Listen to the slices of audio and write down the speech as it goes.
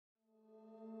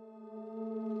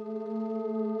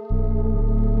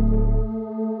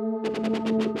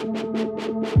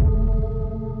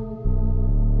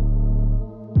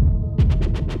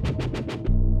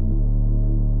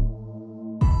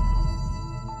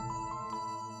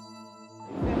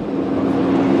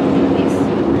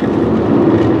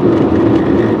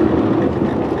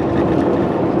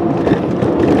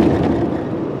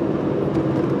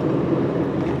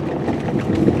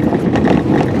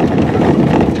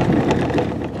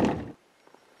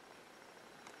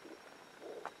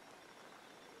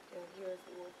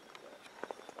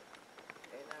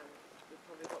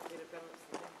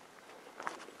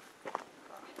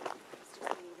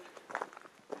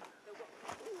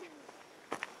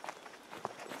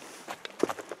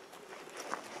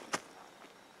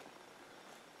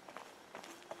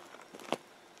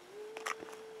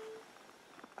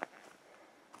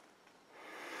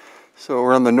So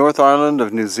we're on the North Island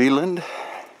of New Zealand,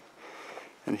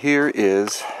 and here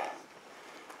is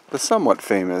the somewhat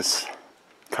famous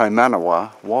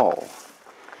Kaimanawa Wall.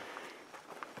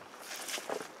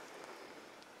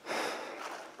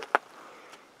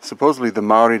 Supposedly the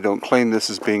Maori don't claim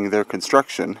this as being their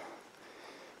construction,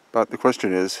 but the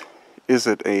question is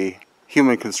it a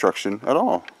human construction at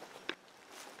all?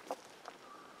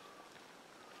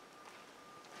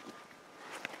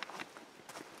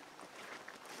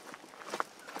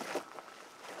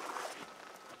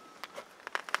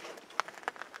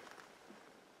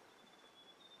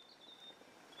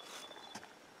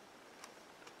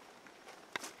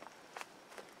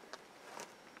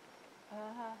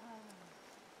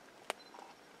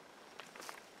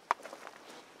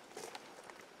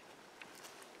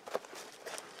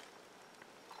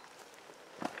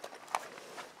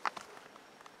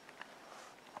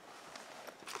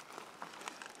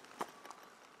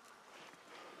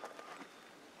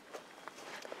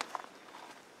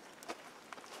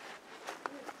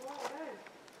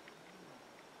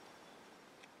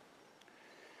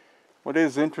 What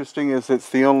is interesting is it's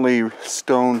the only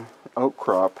stone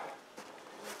outcrop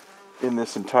in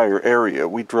this entire area.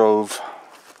 We drove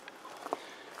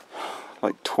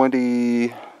like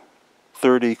 20,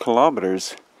 30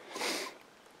 kilometers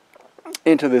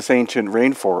into this ancient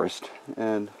rainforest,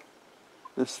 and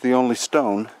this is the only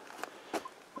stone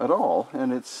at all,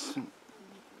 and it's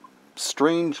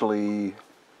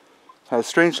has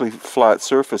strangely flat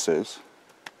surfaces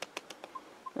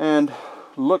and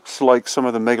looks like some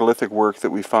of the megalithic work that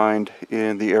we find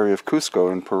in the area of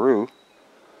Cusco in Peru.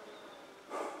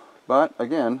 But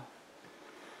again,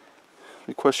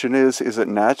 the question is it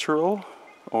natural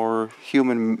or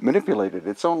human manipulated?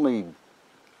 It's only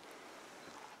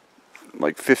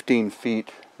like 15 feet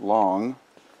long,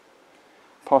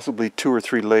 possibly 2 or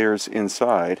 3 layers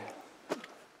inside.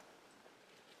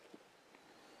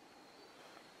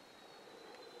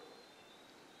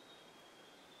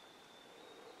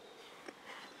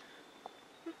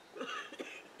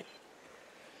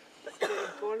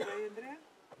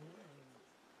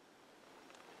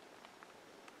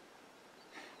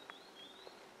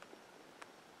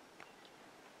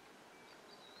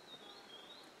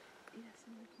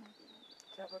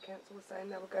 Our council was saying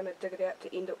they were going to dig it out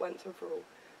to end it once and for all.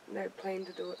 And they planned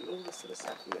to do it and all this sort of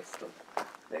stuff, and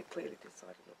they clearly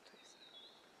decided not to.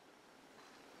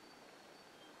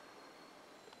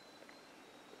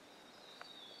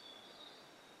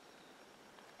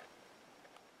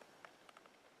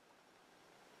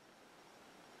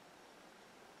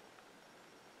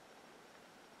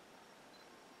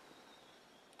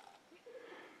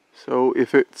 So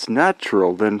if it's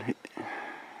natural, then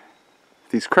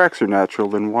these cracks are natural,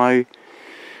 then why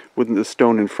wouldn't the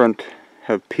stone in front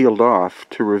have peeled off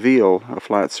to reveal a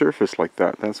flat surface like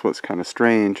that? That's what's kind of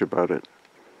strange about it.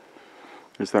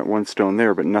 There's that one stone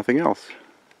there, but nothing else.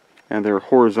 And there are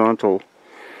horizontal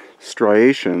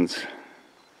striations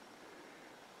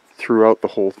throughout the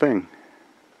whole thing.